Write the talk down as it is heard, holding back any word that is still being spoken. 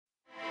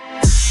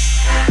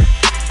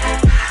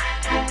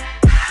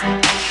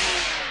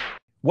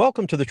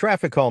Welcome to the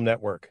Traffic Calm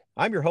Network.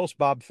 I'm your host,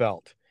 Bob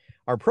Felt.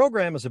 Our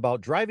program is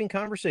about driving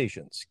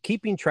conversations,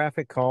 keeping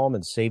traffic calm,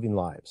 and saving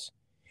lives.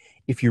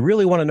 If you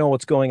really want to know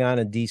what's going on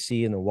in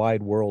DC and the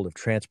wide world of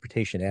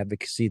transportation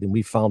advocacy, then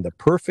we found the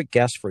perfect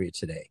guest for you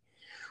today.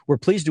 We're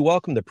pleased to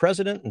welcome the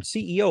president and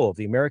CEO of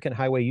the American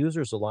Highway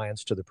Users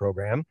Alliance to the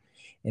program,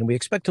 and we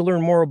expect to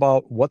learn more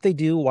about what they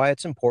do, why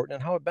it's important,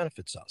 and how it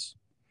benefits us.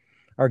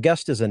 Our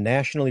guest is a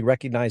nationally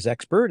recognized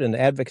expert in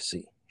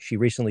advocacy. She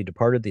recently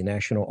departed the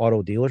National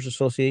Auto Dealers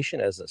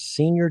Association as a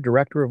Senior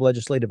Director of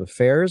Legislative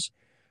Affairs,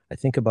 I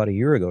think about a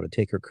year ago, to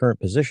take her current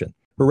position.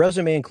 Her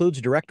resume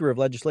includes Director of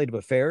Legislative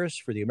Affairs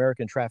for the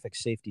American Traffic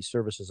Safety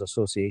Services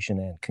Association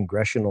and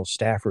Congressional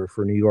Staffer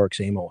for New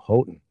York's Amo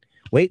Houghton.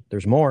 Wait,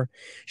 there's more.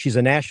 She's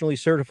a nationally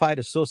certified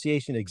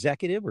association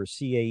executive, or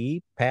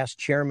CAE, past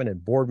chairman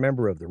and board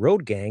member of the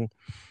Road Gang,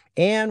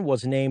 and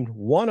was named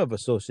one of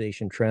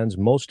Association Trend's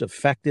most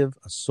effective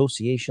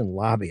association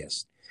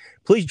lobbyists.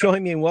 Please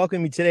join me in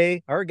welcoming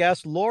today our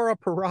guest, Laura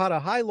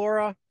Parada. Hi,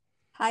 Laura.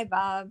 Hi,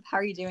 Bob. How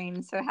are you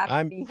doing? So happy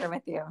to be here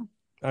with you.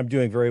 I'm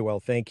doing very well,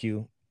 thank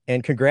you.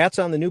 And congrats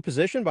on the new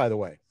position, by the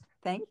way.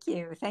 Thank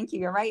you. Thank you.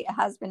 You're right. It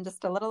has been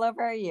just a little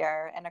over a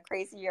year, and a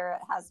crazy year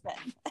it has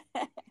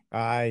been.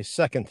 I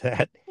second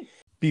that.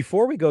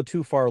 Before we go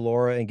too far,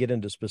 Laura, and get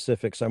into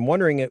specifics, I'm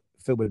wondering if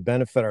it would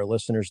benefit our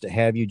listeners to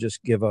have you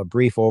just give a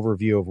brief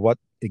overview of what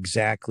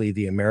exactly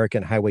the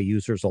American Highway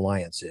Users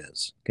Alliance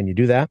is. Can you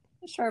do that?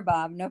 Sure,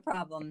 Bob. No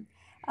problem.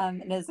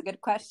 It is a good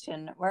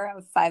question. We're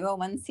a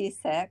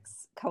 501c6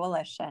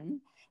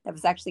 coalition that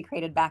was actually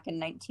created back in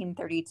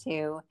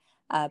 1932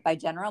 by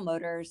General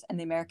Motors and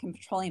the American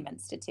Petroleum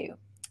Institute.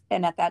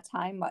 And at that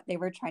time, what they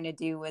were trying to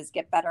do was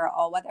get better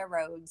all-weather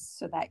roads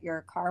so that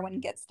your car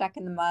wouldn't get stuck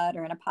in the mud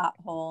or in a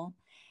pothole,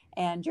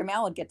 and your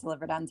mail would get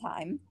delivered on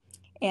time.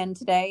 And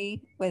today,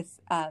 with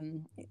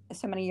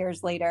so many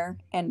years later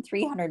and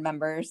 300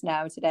 members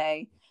now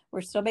today, we're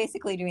still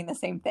basically doing the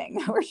same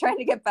thing. We're trying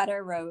to get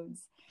better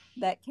roads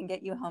that can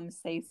get you home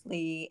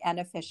safely and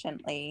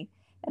efficiently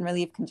and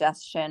relieve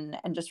congestion,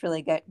 and just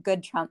really get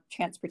good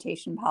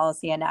transportation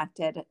policy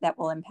enacted that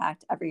will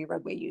impact every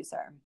roadway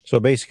user. So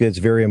basically, it's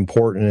very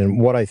important.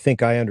 And what I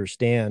think I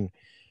understand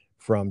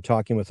from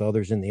talking with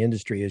others in the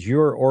industry is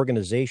your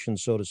organization,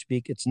 so to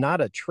speak, it's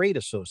not a trade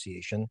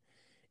association.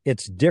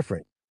 It's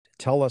different.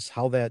 Tell us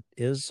how that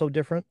is so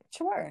different.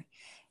 Sure.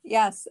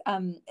 Yes,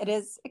 it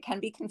is. It can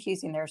be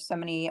confusing. There are so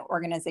many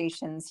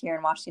organizations here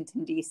in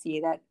Washington, D.C.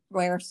 that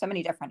wear so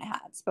many different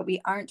hats, but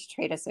we aren't a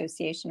trade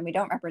association. We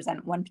don't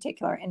represent one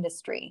particular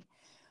industry.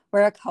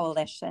 We're a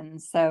coalition.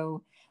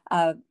 So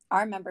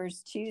our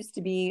members choose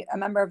to be a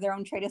member of their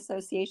own trade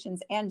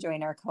associations and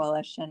join our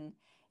coalition.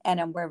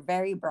 And we're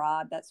very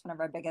broad. That's one of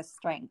our biggest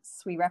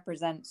strengths. We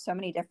represent so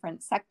many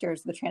different sectors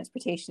of the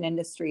transportation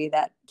industry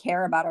that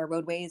care about our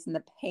roadways and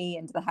the pay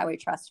into the Highway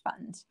Trust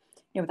Fund.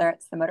 Whether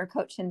it's the motor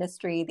coach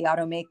industry, the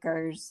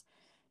automakers,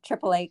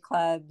 AAA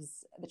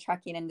clubs, the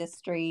trucking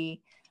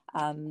industry,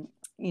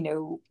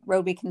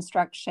 roadway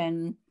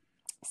construction,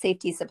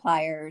 safety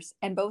suppliers,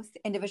 and both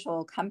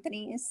individual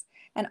companies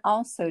and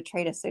also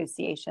trade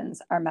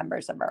associations are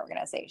members of our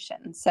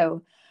organization.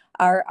 So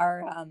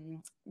our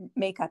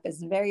makeup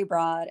is very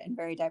broad and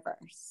very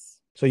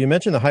diverse. So you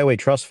mentioned the Highway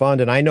Trust Fund,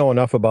 and I know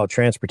enough about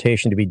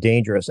transportation to be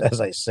dangerous, as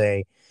I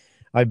say.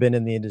 I've been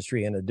in the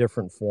industry in a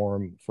different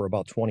form for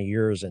about 20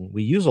 years, and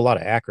we use a lot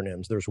of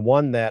acronyms. There's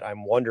one that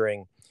I'm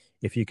wondering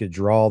if you could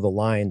draw the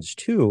lines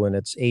to, and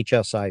it's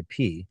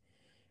HSIP.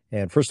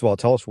 And first of all,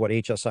 tell us what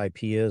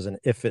HSIP is and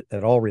if it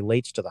at all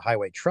relates to the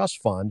Highway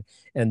Trust Fund.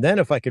 And then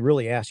if I could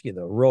really ask you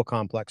the real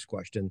complex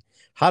question,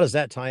 how does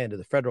that tie into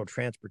the federal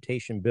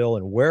transportation bill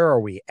and where are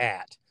we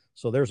at?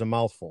 So there's a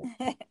mouthful.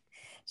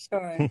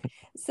 Sure.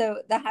 So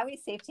the Highway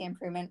Safety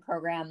Improvement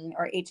Program,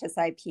 or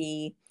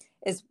HSIP,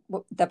 is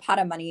the pot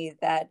of money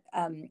that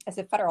is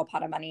a federal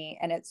pot of money,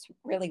 and it's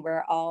really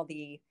where all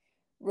the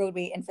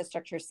roadway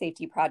infrastructure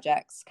safety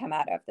projects come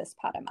out of this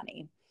pot of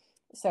money.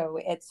 So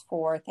it's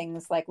for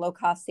things like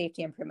low-cost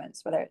safety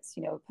improvements, whether it's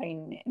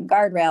putting in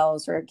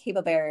guardrails or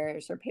cable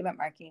barriers or pavement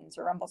markings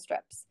or rumble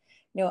strips.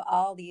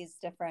 All these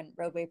different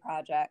roadway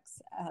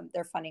projects,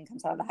 their funding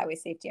comes out of the Highway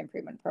Safety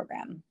Improvement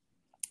Program,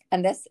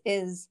 and this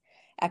is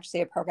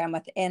actually a program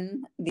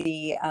within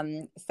the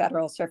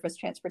Federal Surface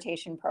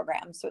Transportation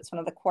Program. So it's one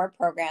of the core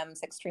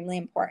programs, extremely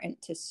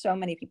important to so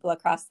many people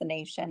across the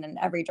nation and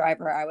every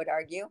driver, I would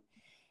argue.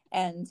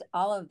 And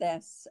all of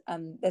this,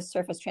 this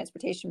surface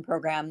transportation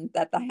program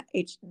that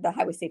the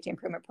Highway Safety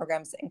Improvement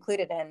Program is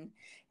included in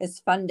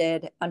is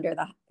funded under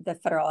the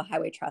Federal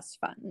Highway Trust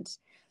Fund.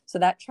 So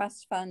that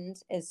trust fund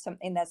is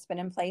something that's been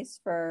in place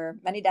for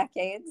many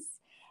decades,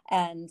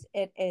 and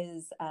it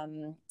is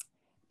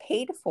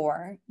paid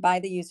for by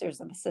the users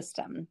of the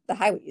system, the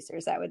highway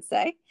users, I would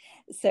say.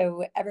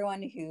 So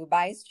everyone who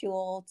buys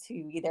fuel to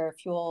either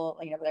fuel,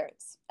 whether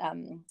it's,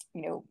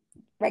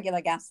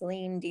 regular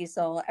gasoline,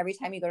 diesel, every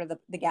time you go to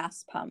the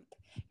gas pump,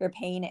 you're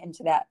paying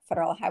into that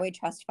Federal Highway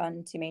Trust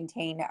Fund to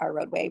maintain our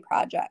roadway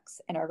projects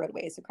and our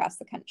roadways across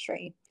the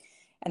country.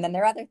 And then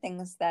there are other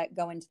things that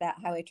go into that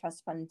Highway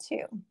Trust Fund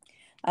too.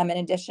 In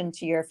addition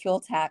to your fuel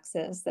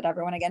taxes that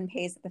everyone again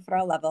pays at the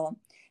federal level,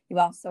 you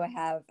also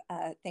have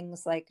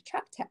things like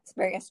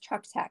various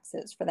truck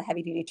taxes for the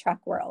heavy duty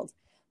truck world.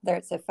 Whether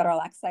it's a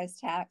federal excise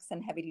tax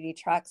and heavy duty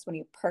trucks when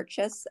you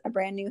purchase a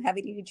brand new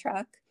heavy duty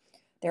truck,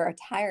 there are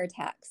tire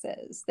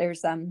taxes.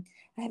 There's a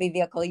heavy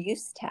vehicle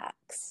use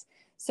tax.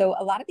 So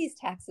a lot of these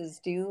taxes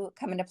do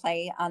come into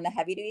play on the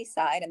heavy duty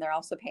side, and they're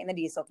also paying the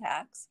diesel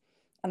tax.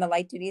 On the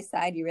light duty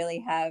side, you really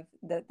have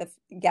the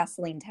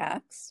gasoline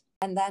tax.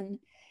 And then,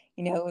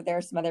 there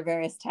are some other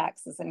various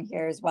taxes in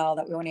here as well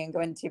that we won't even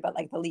go into, but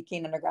like the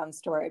leaking underground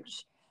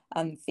storage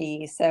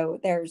fee. So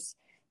there's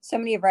so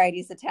many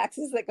varieties of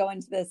taxes that go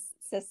into this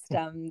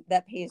system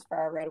that pays for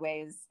our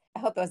roadways. I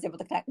hope I was able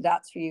to connect the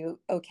dots for you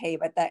okay,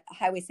 but the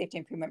Highway Safety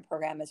Improvement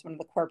Program is one of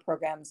the core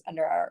programs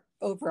under our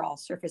overall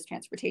Surface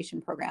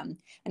Transportation Program,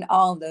 and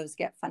all of those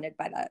get funded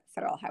by the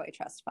Federal Highway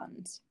Trust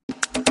Fund.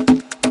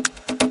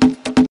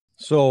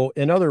 So,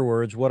 in other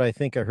words, what I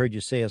think I heard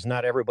you say is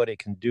not everybody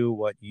can do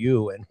what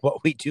you and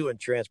what we do in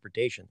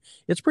transportation.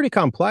 It's pretty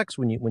complex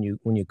when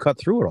you cut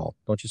through it all,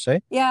 don't you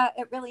say? Yeah,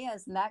 it really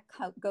is, and that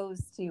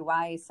goes to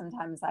why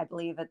sometimes I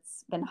believe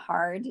it's been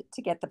hard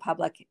to get the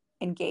public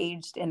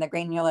engaged in the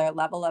granular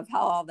level of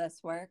how all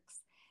this works.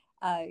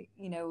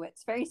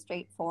 It's very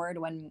straightforward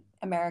when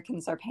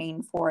Americans are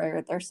paying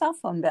for their cell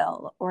phone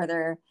bill or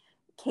their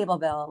cable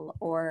bill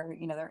or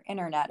their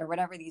internet or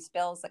whatever, these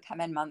bills that come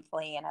in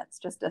monthly, and it's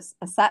just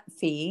a set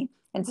fee,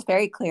 and it's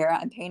very clear,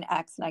 I'm paying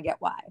X and I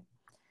get Y.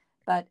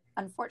 But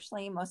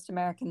unfortunately, most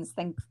Americans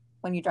think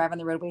when you drive on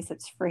the roadways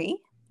it's free,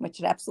 which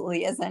it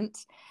absolutely isn't.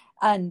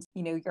 And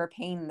you're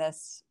paying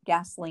this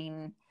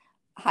gasoline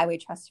highway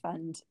trust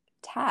fund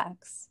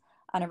tax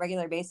on a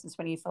regular basis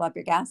when you fill up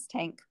your gas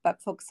tank,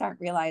 but folks aren't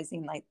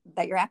realizing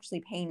that you're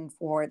actually paying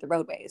for the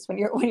roadways when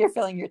you're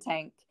filling your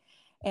tank,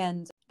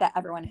 and that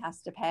everyone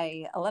has to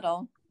pay a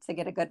little to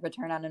get a good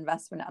return on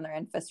investment on their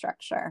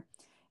infrastructure.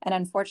 And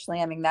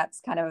unfortunately,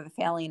 that's kind of a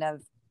failing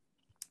of,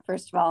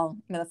 first of all,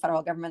 the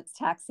federal government's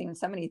taxing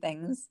so many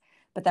things,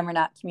 but then we're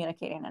not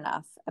communicating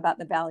enough about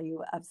the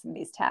value of some of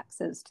these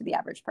taxes to the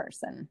average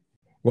person.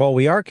 Well,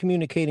 we are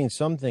communicating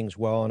some things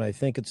well, and I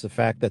think it's the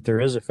fact that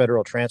there is a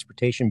federal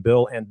transportation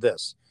bill, and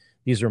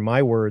these are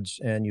my words,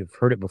 and you've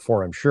heard it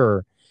before, I'm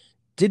sure.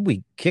 Did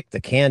we kick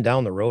the can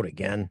down the road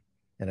again?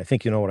 And I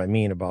think you know what I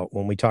mean about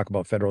when we talk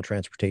about federal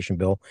transportation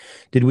bill.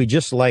 Did we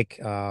just what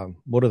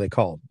are they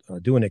called?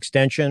 Do an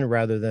extension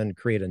rather than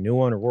create a new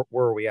one, or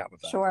where are we at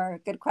with that? Sure.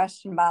 Good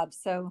question, Bob.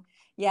 So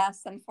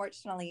yes,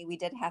 unfortunately, we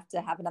did have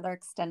to have another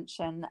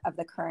extension of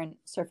the current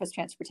surface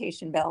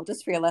transportation bill.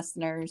 Just for your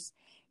listeners,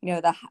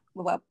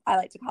 what I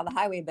like to call the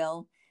highway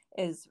bill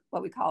is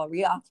what we call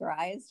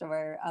reauthorized,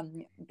 where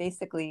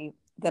basically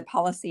the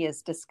policy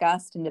is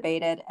discussed and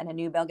debated and a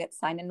new bill gets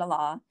signed into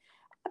law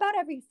about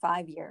every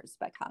 5 years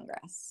by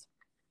Congress.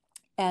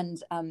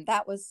 And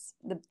that was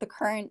the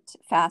current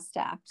FAST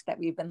Act that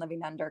we've been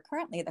living under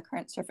currently. The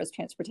current Surface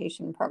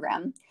Transportation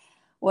Program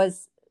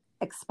was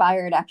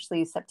expired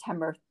actually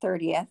September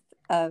 30th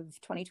of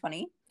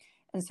 2020.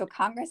 And so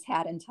Congress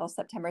had until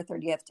September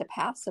 30th to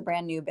pass a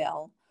brand new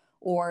bill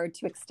or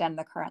to extend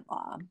the current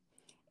law.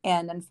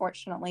 And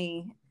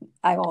unfortunately,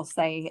 I will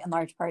say in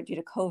large part due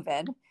to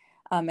COVID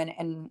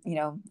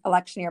and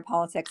election year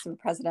politics of a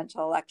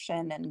presidential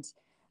election and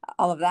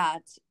all of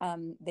that,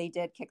 they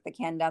did kick the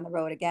can down the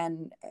road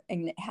again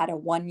and had a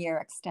 1-year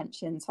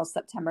extension until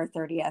September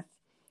 30th,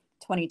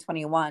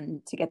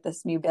 2021 to get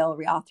this new bill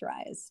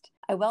reauthorized.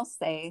 I will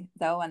say,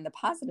 though, on the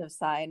positive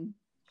side,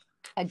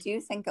 I do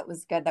think it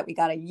was good that we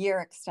got a year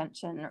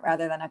extension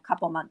rather than a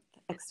couple month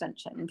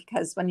extension,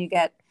 because when you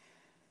get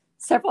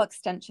several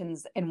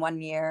extensions in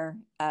 1 year,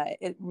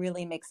 it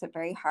really makes it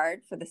very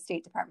hard for the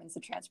state departments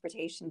of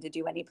transportation to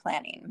do any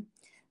planning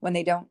when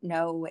they don't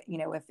know,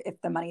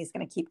 if the money is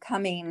going to keep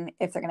coming,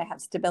 if they're going to have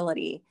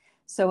stability.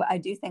 So I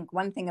do think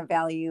one thing of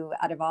value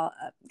out of all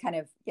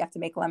you have to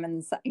make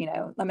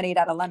lemonade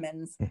out of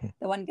lemons. Mm-hmm.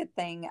 The one good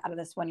thing out of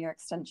this 1-year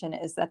extension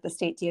is that the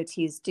state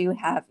DOTs do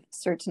have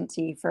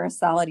certainty for a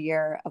solid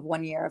year of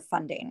 1 year of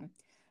funding.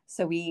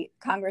 So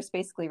Congress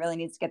basically really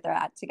needs to get their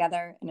act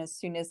together. And as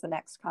soon as the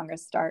next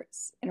Congress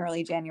starts in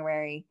early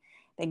January,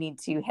 they need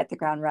to hit the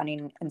ground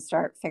running and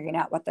start figuring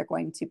out what they're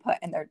going to put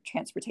in their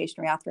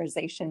transportation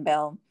reauthorization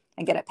bill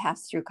and get it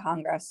passed through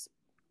Congress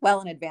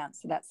well in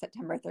advance of that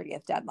September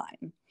 30th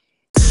deadline.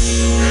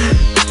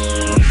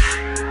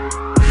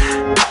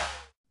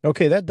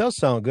 Okay, that does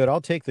sound good. I'll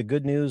take the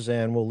good news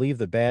and we'll leave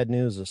the bad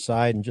news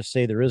aside and just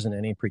say there isn't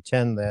any,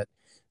 pretend that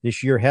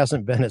this year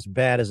hasn't been as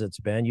bad as it's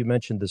been. You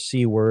mentioned the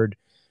C word,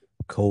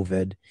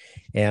 COVID,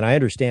 and I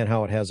understand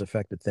how it has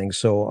affected things.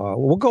 So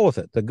we'll go with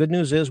it. The good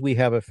news is we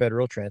have a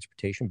federal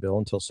transportation bill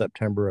until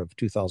September of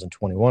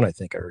 2021, I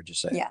think I heard you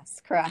say.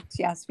 Yes, correct.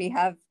 Yes, we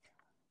have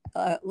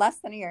less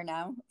than a year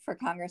now for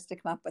Congress to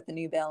come up with a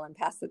new bill and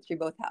pass it through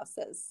both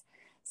houses.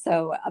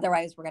 So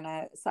otherwise, we're going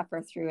to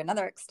suffer through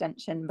another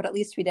extension, but at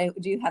least we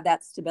do have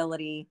that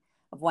stability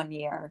of 1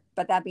 year.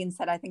 But that being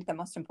said, I think the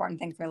most important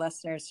thing for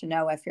listeners to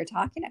know, if you're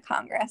talking to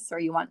Congress or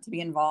you want to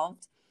be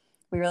involved,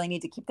 we really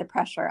need to keep the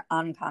pressure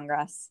on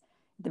Congress.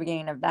 the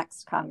beginning of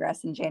next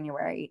Congress in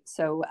January.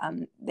 So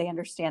they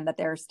understand that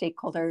there are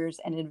stakeholders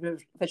and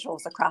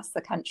individuals across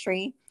the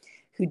country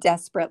who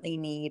desperately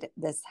need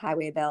this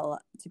highway bill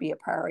to be a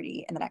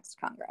priority in the next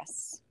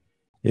Congress.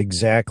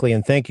 Exactly.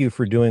 And thank you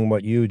for doing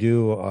what you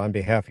do on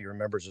behalf of your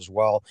members as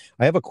well.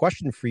 I have a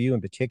question for you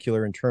in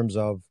particular in terms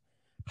of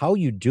how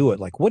you do it.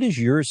 Like, what is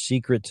your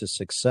secret to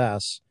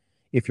success,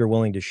 if you're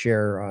willing to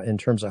share, in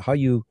terms of how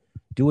you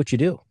do what you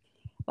do?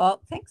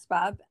 Well, thanks,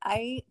 Bob.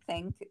 I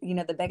think,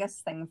 the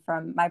biggest thing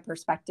from my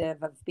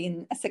perspective of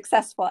being a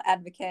successful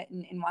advocate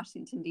in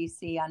Washington,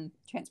 D.C. on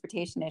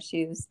transportation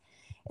issues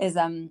is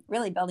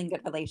really building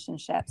good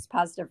relationships,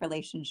 positive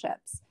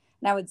relationships.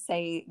 And I would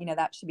say,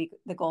 that should be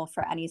the goal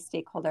for any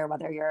stakeholder,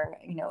 whether you're,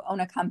 own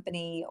a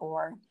company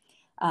or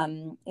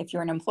if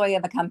you're an employee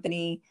of a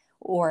company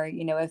or,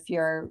 if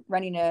you're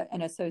running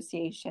an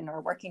association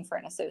or working for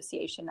an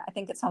association. I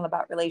think it's all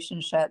about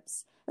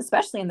relationships,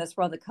 especially in this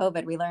world of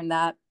COVID. We learned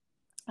that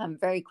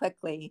very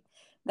quickly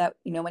that,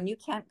 when you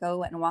can't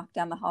go and walk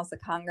down the halls of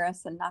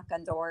Congress and knock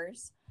on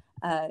doors,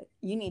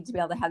 you need to be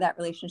able to have that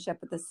relationship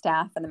with the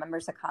staff and the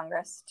members of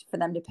Congress for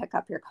them to pick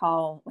up your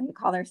call when you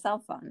call their cell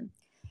phone,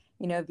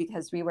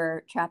 because we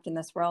were trapped in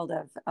this world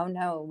of, oh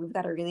no, we've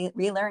got to really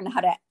relearn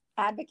how to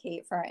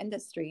advocate for our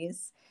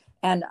industries.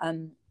 And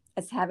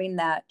it's having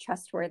that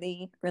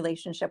trustworthy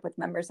relationship with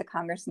members of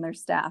Congress and their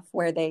staff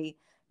where they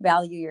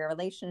value your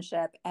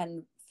relationship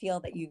and feel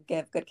that you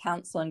give good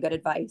counsel and good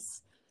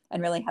advice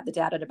and really have the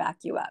data to back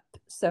you up.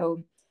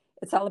 So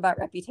it's all about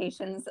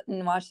reputations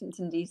in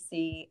Washington,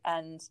 D.C.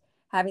 and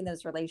having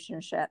those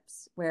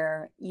relationships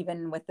where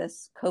even with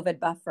this COVID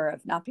buffer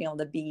of not being able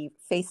to be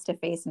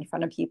face-to-face in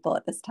front of people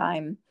at this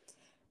time,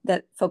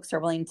 that folks are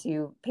willing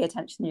to pay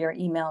attention to your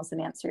emails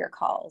and answer your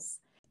calls.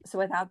 So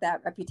without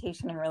that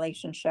reputation and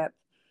relationship,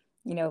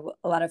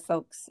 a lot of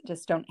folks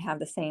just don't have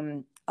the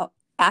same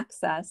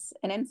access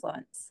and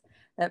influence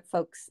that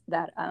folks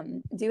that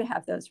do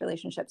have those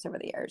relationships over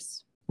the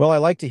years. Well, I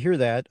like to hear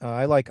that.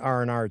 I like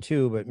R&R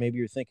too, but maybe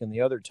you're thinking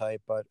the other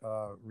type, but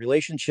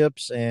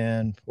relationships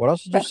and what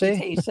else did you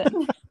say?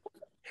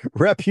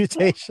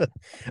 Reputation.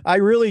 I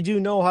really do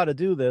know how to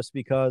do this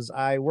because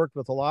I worked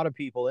with a lot of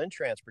people in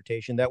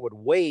transportation that would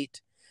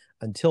wait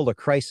until the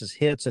crisis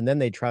hits and then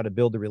they try to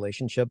build the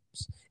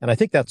relationships. And I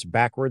think that's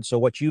backwards. So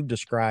what you've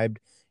described,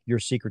 your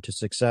secret to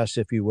success,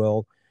 if you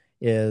will,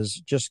 is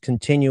just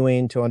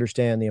continuing to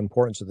understand the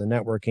importance of the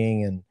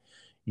networking and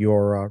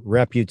your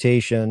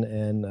reputation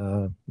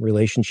and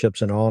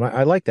relationships and all. And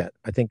I like that.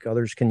 I think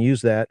others can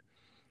use that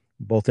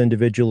both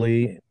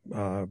individually,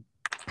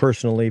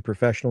 personally,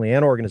 professionally,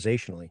 and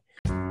organizationally.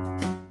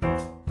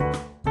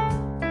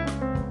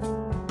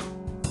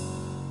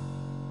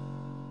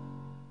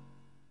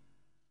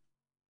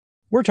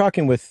 We're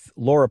talking with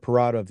Laura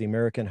Parada of the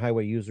American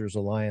Highway Users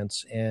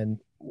Alliance,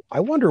 and I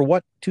wonder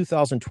what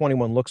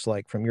 2021 looks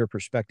like from your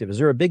perspective. Is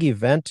there a big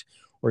event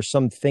or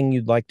something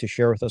you'd like to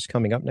share with us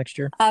coming up next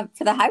year?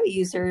 For the highway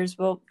users,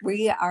 well,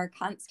 we are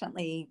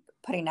constantly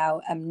putting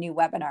out new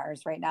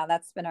webinars right now.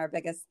 That's been our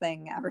biggest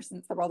thing ever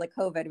since the world of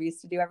COVID. We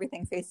used to do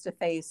everything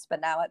face-to-face,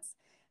 but now it's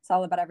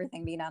all about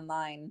everything being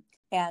online.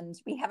 And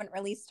we haven't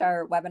released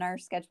our webinar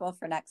schedule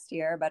for next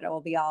year, but it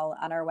will be all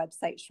on our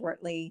website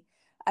shortly.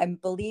 I'm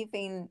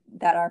believing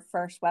that our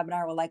first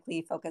webinar will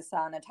likely focus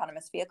on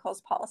autonomous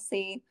vehicles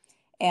policy,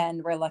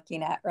 and we're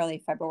looking at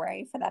early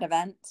February for that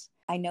event.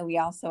 I know we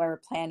also are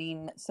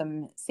planning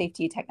some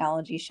safety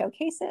technology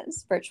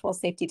showcases, virtual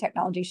safety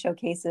technology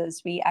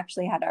showcases. We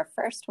actually had our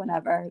first one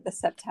ever this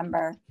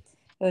September.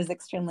 It was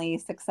extremely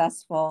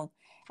successful.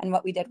 And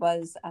what we did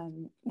was,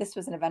 this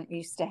was an event we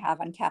used to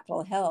have on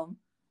Capitol Hill,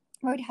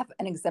 where we'd have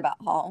an exhibit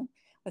hall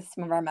with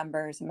some of our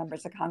members and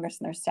members of Congress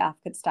and their staff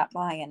could stop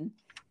by and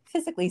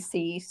physically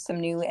see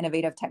some new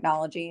innovative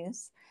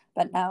technologies.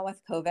 But now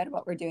with COVID,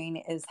 what we're doing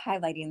is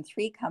highlighting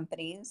 3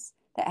 companies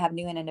that have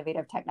new and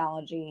innovative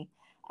technology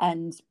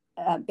and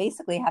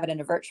basically have it in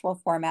a virtual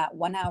format,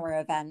 1-hour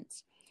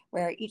event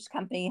where each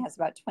company has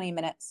about 20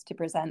 minutes to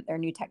present their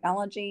new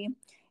technology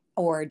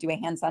or do a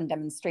hands-on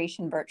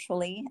demonstration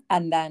virtually,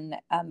 and then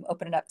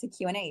open it up to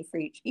Q&A for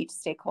each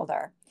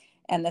stakeholder.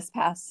 And this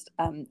past,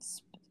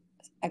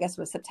 I guess it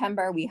was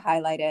September, we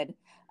highlighted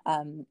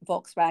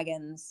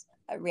Volkswagen's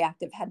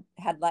reactive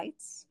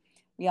headlights.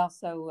 We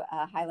also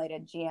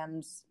highlighted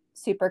GM's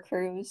Super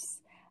Cruise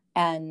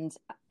and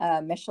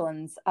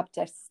Michelin's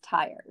Updisc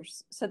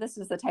tires. So this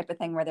is the type of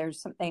thing where there's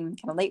something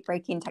kind of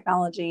late-breaking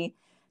technology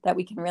that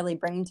we can really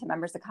bring to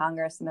members of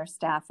Congress and their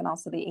staff and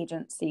also the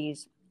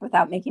agencies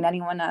without making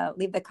anyone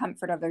leave the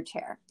comfort of their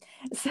chair.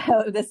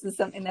 So this is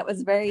something that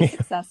was very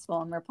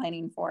successful, and we're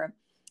planning for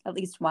at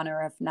least 1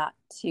 or if not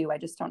 2. I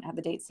just don't have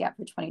the dates yet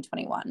for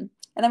 2021.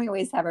 And then we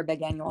always have our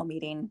big annual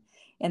meeting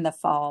in the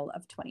fall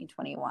of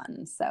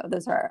 2021. So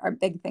those are our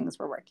big things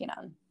we're working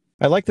on.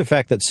 I like the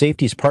fact that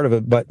safety is part of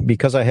it, but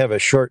because I have a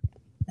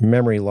short-term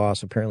memory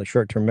loss,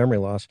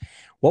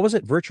 what was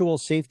it? Virtual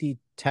safety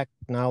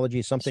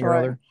technology, something or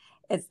other?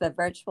 It's the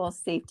Virtual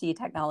Safety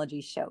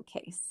Technology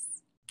Showcase.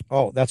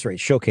 Oh, that's right.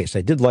 Showcase.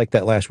 I did like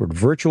that last word.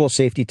 Virtual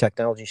Safety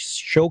Technology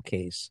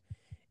Showcase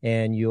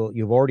and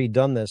you've already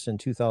done this in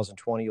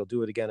 2020. You'll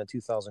do it again in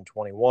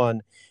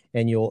 2021,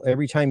 and you'll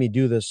every time you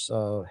do this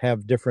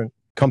have different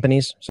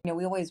companies.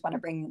 We always want to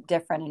bring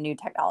different and new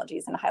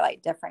technologies and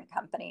highlight different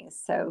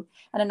companies. So,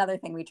 and another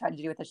thing we try to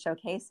do with the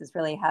showcase is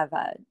really have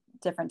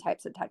different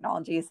types of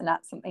technologies and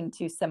not something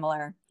too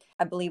similar.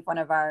 I believe one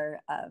of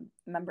our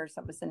members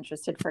that was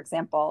interested, for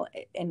example,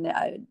 in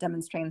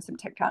demonstrating some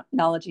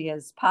technology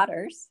is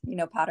Potters.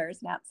 Potters,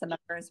 NHTSA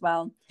member as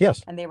well.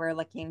 Yes. And they were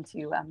looking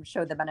to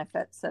show the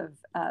benefits of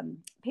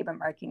pavement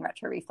marking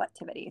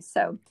retroreflectivity.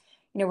 So,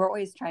 we're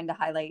always trying to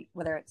highlight,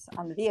 whether it's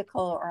on the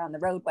vehicle or on the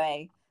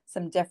roadway,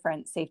 some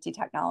different safety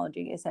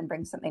technologies and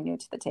bring something new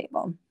to the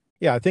table.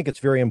 Yeah, I think it's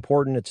very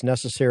important. It's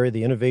necessary.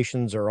 The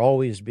innovations are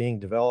always being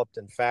developed.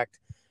 In fact,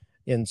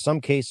 in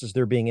some cases,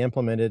 they're being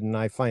implemented, and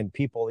I find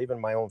people,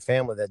 even my own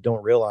family, that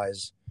don't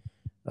realize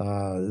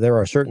there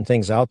are certain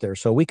things out there.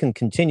 So we can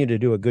continue to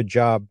do a good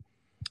job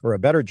or a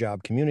better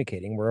job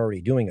communicating. We're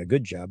already doing a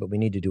good job, but we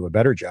need to do a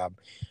better job.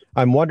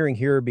 I'm wondering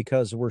here,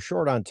 because we're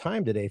short on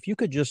time today, if you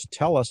could just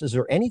tell us, is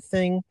there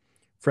anything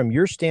from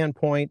your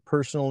standpoint,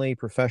 personally,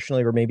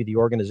 professionally, or maybe the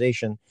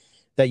organization,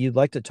 that you'd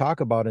like to talk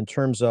about in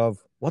terms of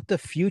what the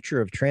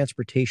future of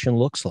transportation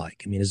looks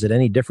like? I mean, is it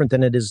any different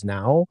than it is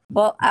now?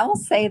 Well, I will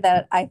say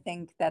that I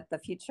think that the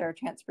future of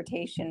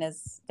transportation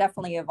is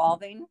definitely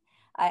evolving.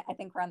 I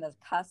think we're on the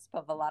cusp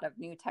of a lot of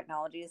new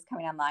technologies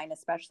coming online,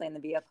 especially in the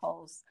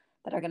vehicles,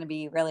 that are going to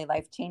be really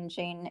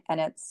life-changing.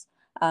 And it's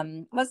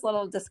was a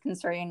little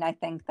disconcerting, I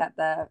think, that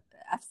the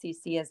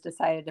FCC has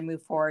decided to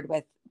move forward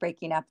with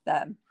breaking up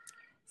the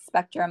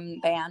spectrum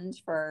band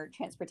for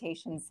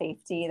transportation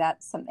safety.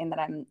 That's something that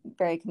I'm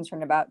very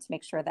concerned about, to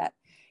make sure that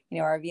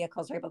our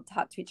vehicles are able to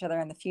talk to each other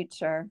in the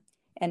future.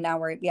 And now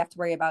we have to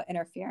worry about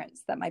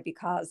interference that might be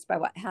caused by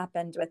what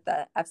happened with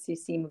the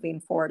FCC moving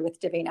forward with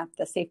divvying up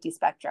the safety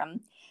spectrum.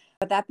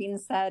 But that being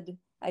said,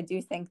 I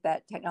do think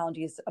that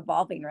technology is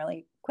evolving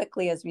really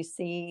quickly, as we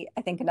see.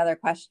 I think another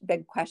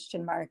big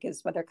question mark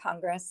is whether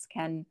Congress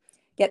can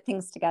get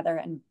things together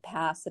and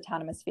pass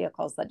autonomous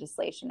vehicles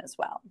legislation as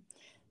well.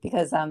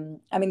 Because,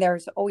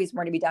 there's always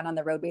more to be done on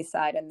the roadway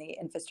side and the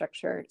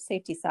infrastructure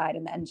safety side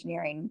and the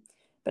engineering.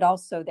 But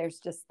also there's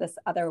just this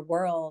other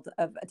world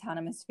of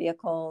autonomous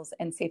vehicles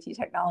and safety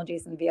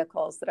technologies and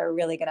vehicles that are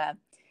really going to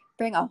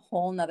bring a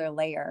whole nother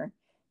layer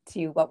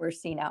to what we're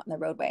seeing out in the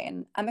roadway.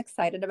 And I'm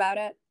excited about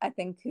it. I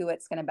think who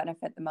it's going to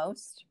benefit the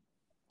most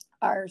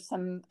are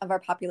some of our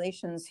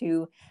populations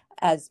who,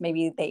 as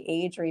maybe they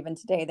age or even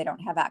today, they don't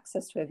have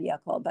access to a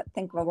vehicle. But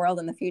think of a world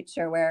in the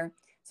future where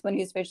someone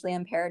who's visually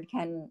impaired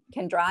can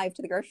drive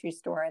to the grocery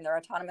store in their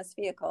autonomous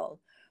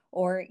vehicle,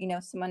 or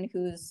someone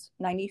who's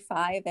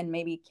 95 and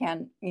maybe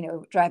can't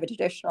drive a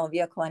traditional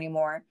vehicle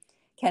anymore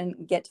can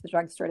get to the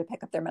drugstore to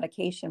pick up their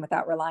medication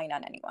without relying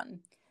on anyone.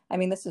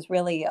 This is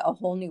really a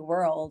whole new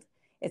world.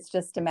 It's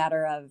just a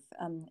matter of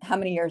how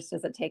many years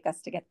does it take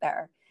us to get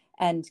there,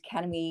 and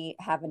can we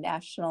have a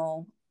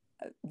national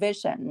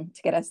vision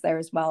to get us there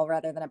as well,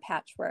 rather than a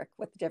patchwork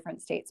with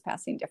different states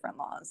passing different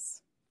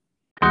laws.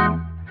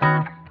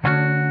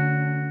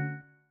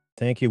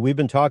 Thank you. We've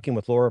been talking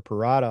with Laura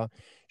Parada.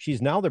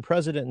 She's now the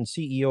president and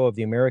CEO of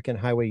the American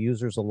Highway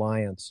Users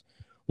Alliance.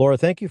 Laura,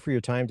 thank you for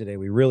your time today.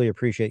 We really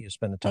appreciate you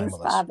spending time with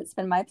us. Thanks, Bob. It's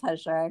been my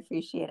pleasure. I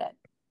appreciate it.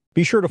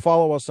 Be sure to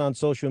follow us on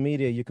social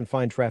media. You can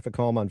find Traffic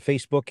Calm on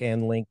Facebook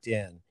and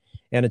LinkedIn.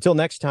 And until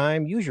next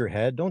time, use your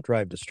head, don't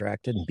drive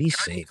distracted, and be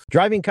safe.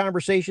 Driving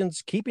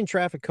conversations, keeping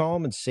traffic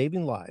calm, and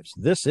saving lives.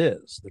 This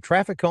is the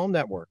Traffic Calm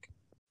Network.